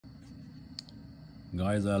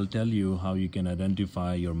Guys, I'll tell you how you can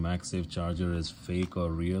identify your MagSafe charger is fake or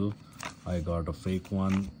real. I got a fake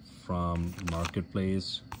one from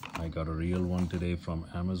Marketplace. I got a real one today from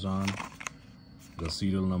Amazon. The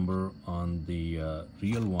serial number on the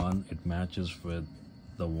real one, it matches with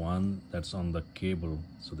the one that's on the cable.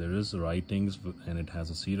 So there is writings and it has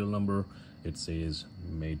a serial number. It says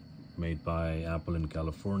made by Apple in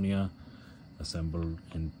California, assembled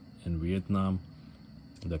in Vietnam.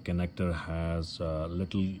 The connector has a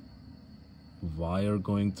little wire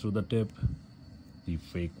going through the tip. The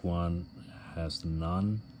fake one has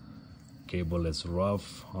none. Cable is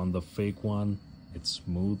rough on the fake one. It's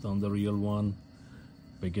smooth on the real one.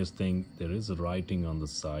 Biggest thing, there is a writing on the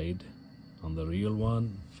side. On the real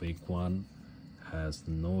one, fake one has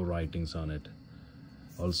no writings on it.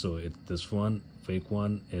 Also, this one, fake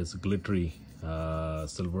one is glittery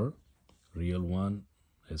silver. Real one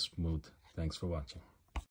is smooth. Thanks for watching.